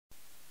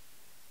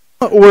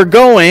We're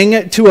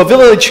going to a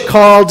village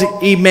called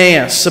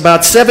Emmaus,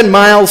 about 7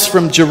 miles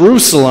from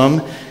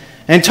Jerusalem,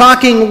 and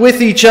talking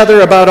with each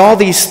other about all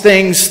these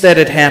things that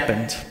had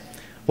happened.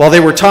 While they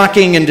were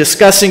talking and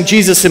discussing,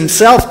 Jesus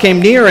himself came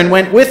near and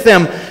went with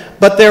them,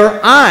 but their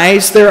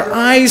eyes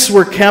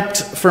were kept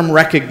from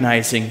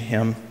recognizing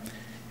him.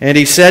 And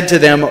he said to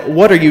them,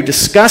 "What are you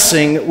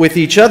discussing with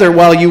each other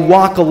while you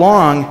walk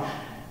along?"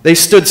 They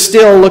stood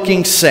still,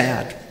 looking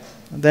sad.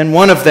 Then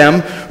one of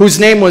them, whose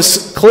name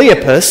was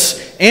Cleopas,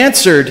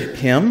 answered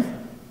him,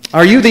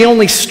 "Are you the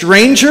only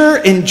stranger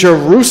in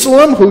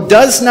Jerusalem who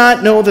does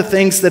not know the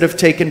things that have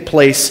taken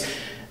place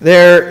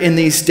there in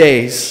these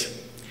days?"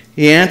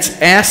 He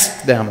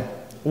asked them,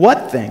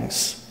 "What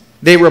things?"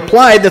 They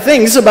replied, "The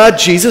things about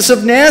Jesus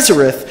of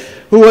Nazareth,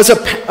 who was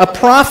a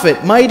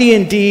prophet, mighty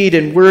in deed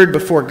and word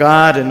before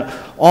God and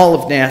all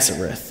of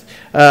Nazareth,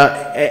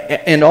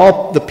 and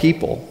all the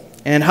people,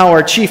 and how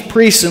our chief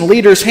priests and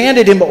leaders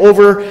handed him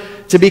over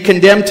to be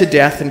condemned to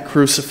death and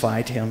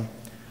crucified him.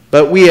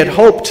 But we had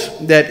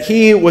hoped that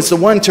he was the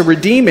one to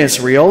redeem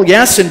Israel.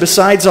 Yes, and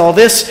besides all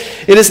this,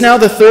 it is now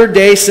the 3rd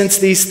day since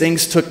these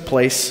things took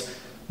place.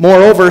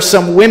 Moreover,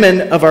 some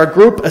women of our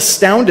group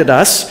astounded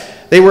us.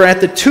 They were at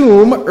the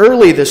tomb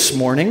early this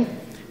morning,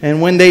 and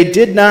when they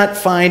did not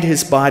find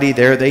his body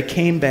there, they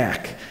came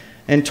back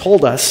and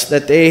told us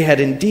that they had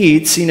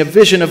indeed seen a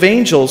vision of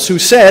angels who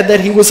said that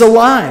he was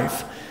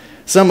alive.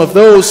 Some of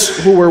those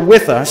who were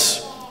with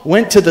us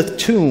went to the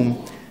tomb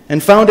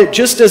and found it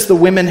just as the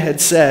women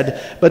had said,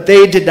 but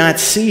they did not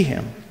see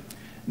him.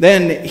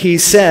 Then he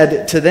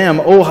said to them,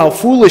 "Oh, how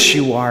foolish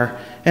you are,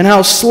 and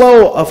how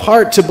slow of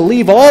heart to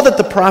believe all that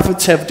the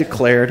prophets have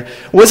declared.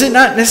 Was it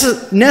not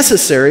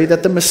necessary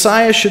that the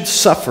Messiah should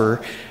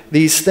suffer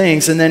these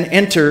things and then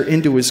enter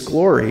into his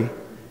glory?"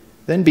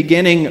 Then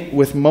beginning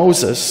with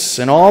Moses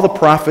and all the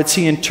prophets,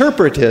 he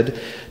interpreted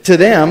to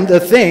them the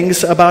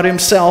things about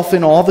himself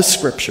in all the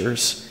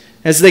scriptures.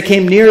 As they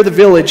came near the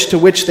village to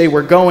which they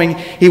were going,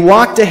 he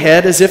walked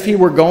ahead as if he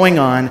were going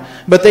on.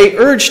 But they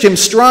urged him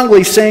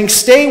strongly, saying,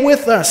 "Stay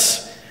with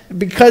us,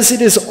 because it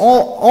is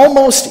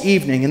almost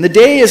evening, and the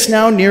day is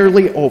now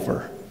nearly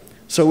over."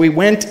 So we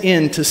went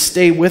in to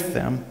stay with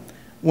them.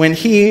 When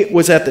he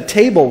was at the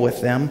table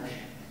with them,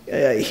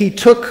 he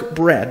took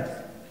bread.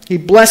 He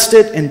blessed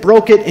it and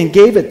broke it and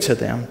gave it to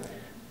them.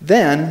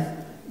 Then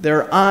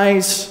their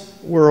eyes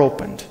were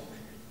opened,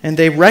 and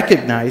they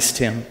recognized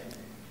him,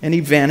 and he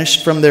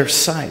vanished from their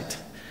sight.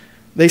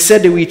 They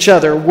said to each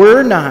other,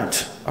 "Were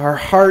not our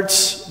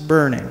hearts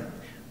burning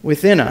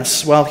within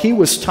us while he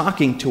was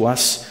talking to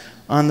us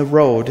on the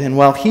road, and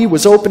while he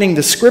was opening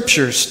the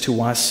scriptures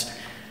to us?"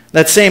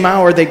 That same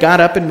hour they got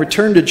up and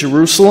returned to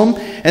Jerusalem,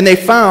 and they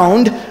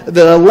found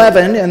the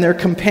 11 and their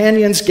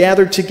companions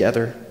gathered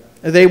together.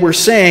 They were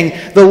saying,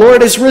 "The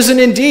Lord is risen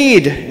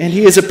indeed, and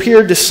he has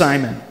appeared to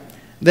Simon."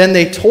 Then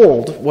they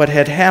told what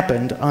had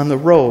happened on the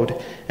road,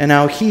 and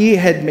how he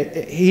had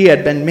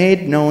been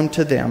made known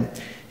to them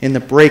in the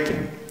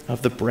breaking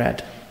of the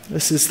bread.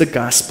 This is the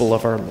gospel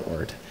of our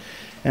Lord.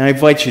 And I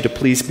invite you to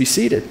please be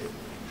seated.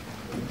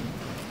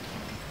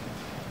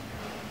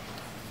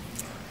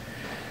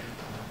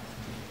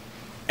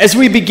 As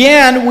we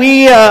began,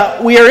 we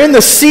are in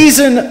the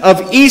season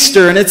of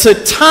Easter, and it's a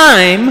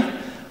time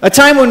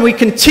when we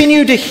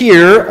continue to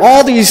hear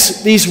all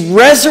these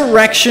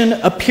resurrection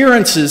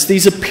appearances,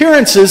 these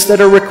appearances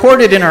that are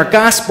recorded in our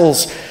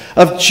Gospels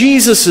of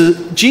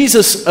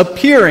Jesus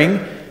appearing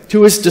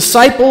to his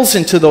disciples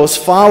and to those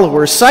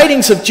followers,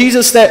 sightings of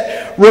Jesus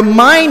that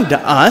remind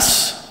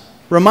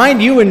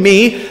you and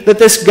me, that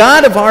this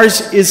God of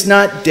ours is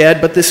not dead,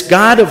 but this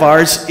God of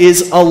ours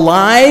is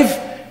alive,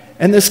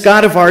 and this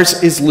God of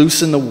ours is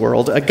loose in the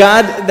world, a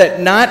God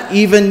that not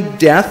even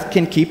death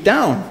can keep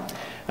down.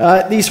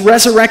 These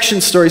resurrection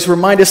stories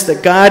remind us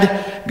that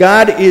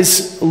God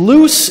is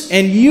loose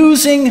and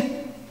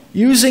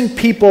using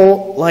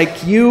people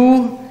like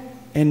you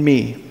and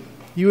me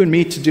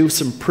to do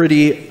some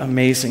pretty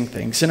amazing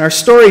things. In our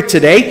story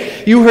today,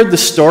 you heard the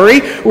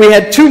story. We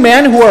had 2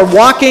 men who are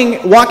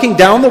walking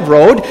down the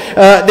road.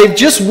 They've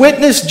just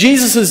witnessed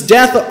Jesus'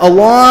 death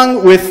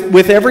along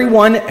with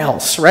everyone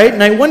else, right?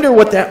 And I wonder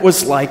what that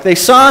was like. They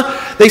saw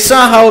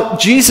how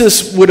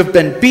Jesus would have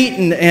been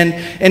beaten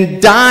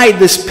and died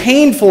this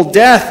painful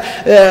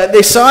death.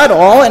 They saw it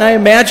all, and I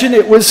imagine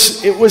it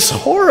was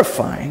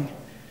horrifying.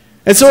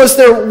 And so as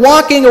they're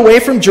walking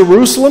away from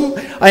Jerusalem,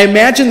 I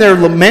imagine they're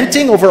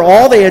lamenting over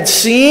all they had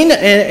seen,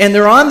 and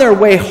they're on their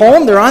way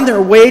home. They're on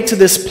their way to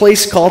this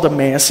place called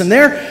Emmaus. And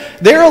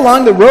there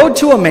along the road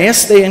to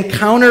Emmaus, they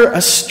encounter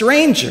a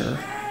stranger.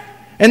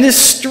 And this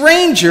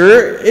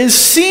stranger is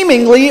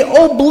seemingly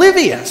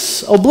oblivious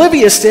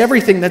to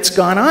everything that's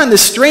gone on.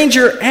 This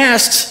stranger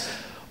asks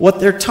what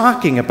they're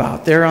talking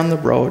about there on the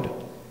road.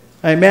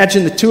 I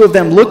imagine the 2 of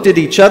them looked at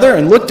each other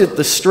and looked at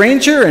the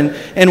stranger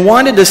and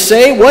wanted to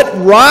say,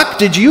 "What rock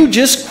did you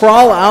just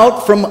crawl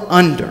out from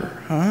under?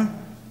 Huh?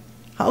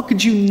 How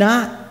could you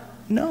not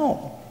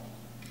know?"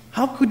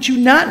 How could you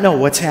not know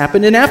what's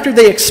happened? And after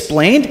they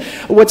explained,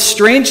 what's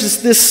strange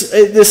is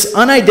this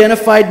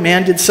unidentified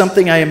man did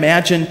something I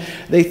imagine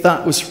they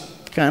thought was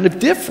kind of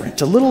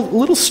different, a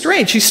little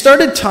strange. He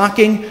started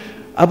talking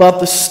about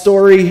the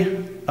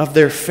story of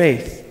their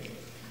faith.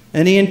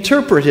 And he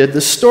interpreted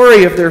the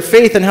story of their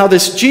faith and how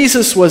this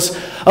Jesus was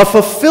a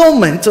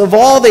fulfillment of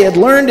all they had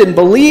learned and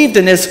believed,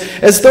 and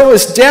as though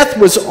his death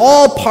was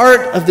all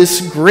part of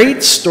this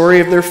great story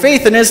of their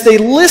faith. And as they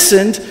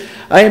listened,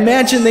 I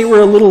imagine they were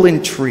a little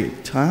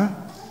intrigued,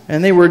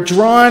 And they were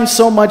drawn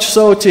so much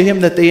so to him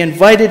that they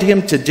invited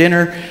him to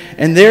dinner.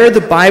 And there the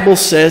Bible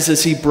says,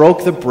 as he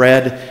broke the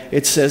bread,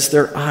 it says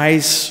their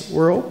eyes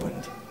were opened.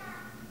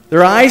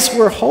 Their eyes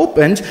were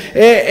opened,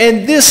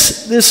 and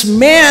this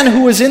man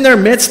who was in their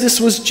midst, this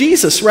was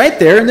Jesus right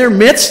there in their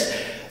midst.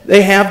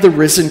 They have the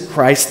risen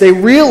Christ. They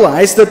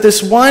realize that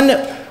this one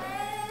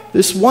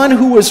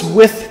who was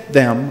with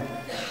them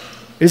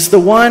is the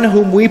one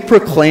whom we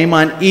proclaim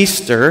on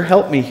Easter.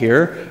 Help me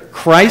here.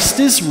 Christ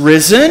is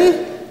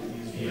risen.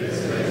 He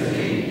is risen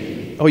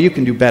indeed. Oh, you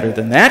can do better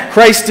than that.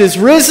 Christ is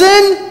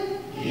risen.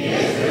 He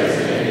is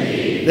risen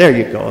indeed. There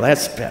you go.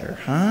 That's better,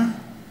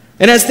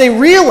 And as they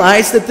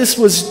realized that this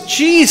was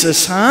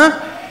Jesus,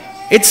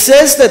 it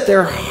says that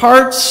their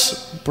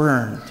hearts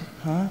burned,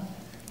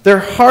 Their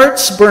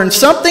hearts burned.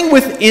 Something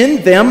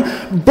within them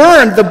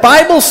burned. The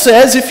Bible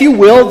says, if you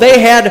will, they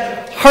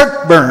had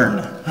heartburn,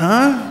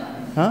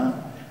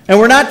 And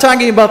we're not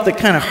talking about the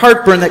kind of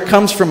heartburn that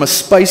comes from a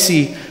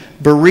spicy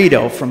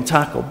burrito from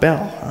Taco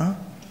Bell,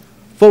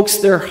 Folks,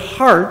 their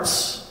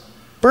hearts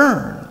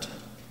burned.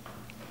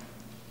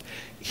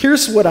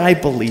 Here's what I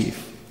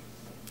believe.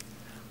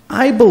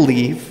 I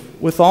believe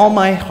with all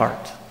my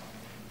heart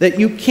that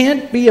you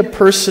can't be a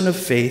person of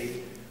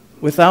faith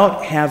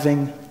without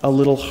having a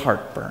little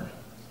heartburn.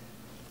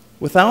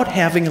 Without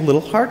having a little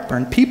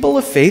heartburn. People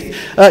of faith,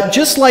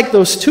 just like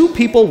those two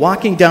people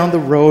walking down the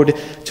road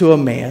to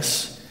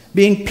Emmaus,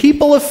 being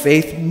people of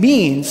faith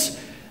means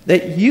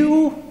that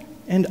you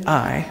and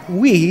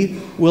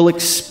we will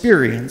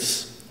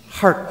experience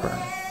heartburn.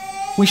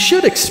 We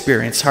should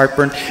experience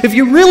heartburn. If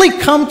you really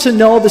come to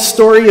know the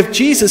story of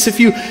Jesus, if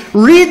you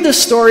read the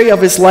story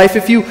of his life,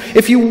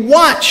 if you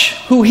watch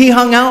who he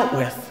hung out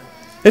with,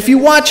 if you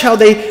watch how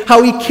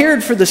he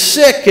cared for the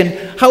sick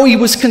and how he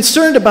was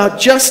concerned about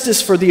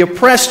justice for the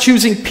oppressed,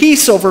 choosing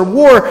peace over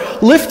war,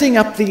 lifting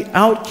up the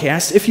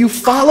outcast, if you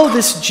follow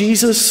this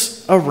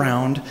Jesus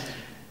around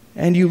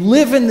and you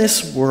live in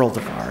this world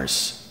of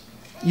ours,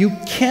 you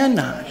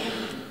cannot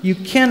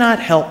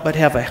help but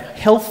have a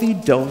healthy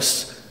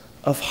dose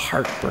of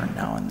heartburn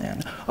now and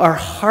then. Our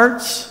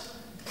hearts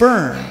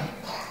burn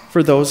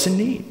for those in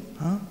need.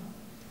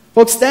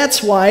 Folks,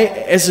 that's why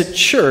as a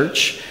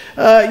church,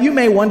 you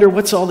may wonder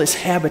what's all this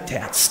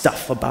habitat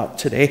stuff about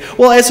today.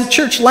 Well, as a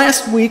church,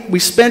 last week we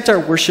spent our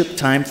worship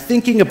time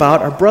thinking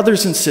about our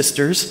brothers and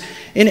sisters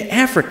in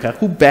Africa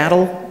who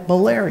battle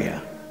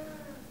malaria.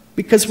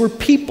 Because we're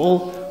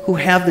people who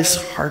have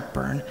this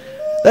heartburn.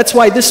 That's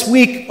why this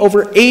week,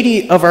 over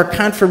 80 of our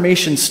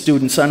confirmation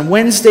students on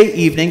Wednesday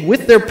evening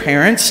with their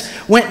parents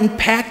went and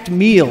packed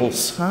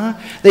meals.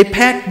 They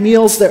packed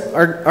meals that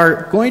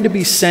are going to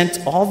be sent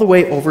all the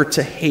way over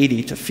to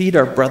Haiti to feed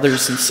our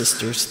brothers and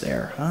sisters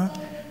there.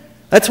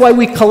 That's why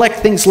we collect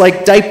things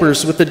like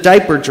diapers with the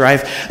diaper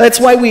drive. That's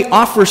why we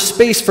offer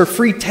space for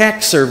free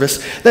tax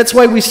service. That's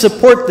why we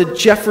support the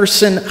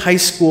Jefferson High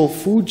School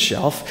food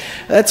shelf.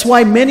 That's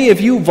why many of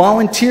you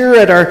volunteer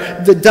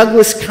at the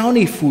Douglas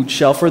County food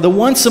shelf or the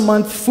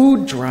once-a-month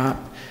food drop.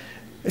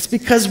 It's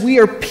because we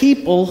are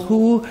people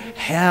who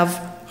have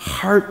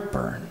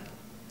heartburn.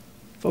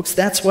 Folks,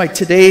 that's why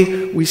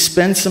today we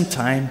spend some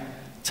time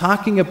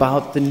talking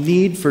about the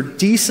need for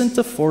decent,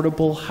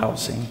 affordable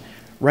housing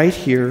right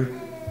here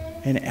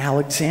in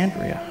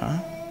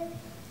Alexandria,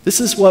 This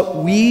is what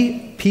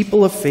we,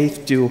 people of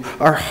faith, do.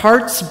 Our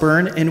hearts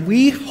burn, and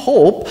we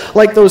hope,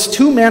 like those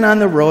two men on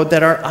the road,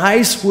 that our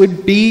eyes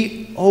would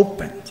be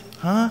opened.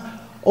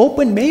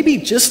 Open maybe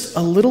just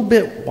a little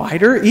bit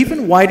wider,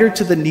 even wider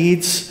to the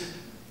needs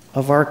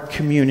of our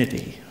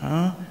community,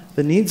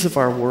 the needs of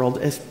our world.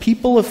 As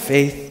people of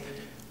faith,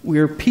 we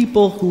are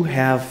people who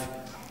have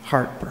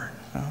heartburn.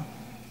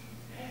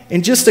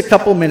 In just a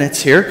couple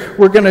minutes here,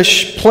 we're going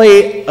to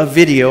play a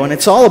video, and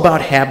it's all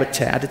about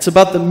Habitat. It's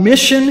about the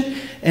mission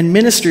and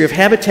ministry of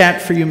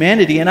Habitat for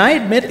Humanity, and I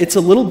admit it's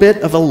a little bit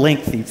of a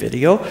lengthy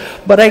video,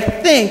 but I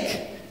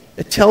think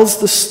it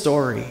tells the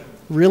story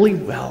really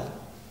well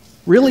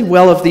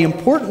of the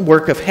important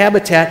work of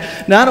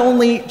Habitat, not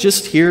only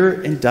just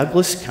here in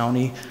Douglas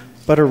County,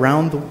 but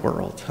around the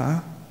world.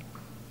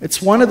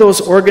 It's one of those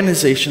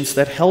organizations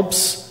that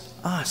helps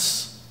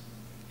us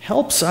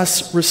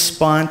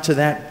respond to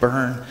that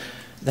burn,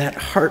 that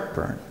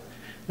heartburn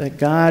that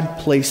God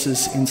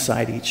places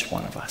inside each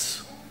one of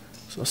us.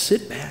 So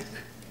sit back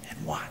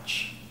and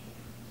watch.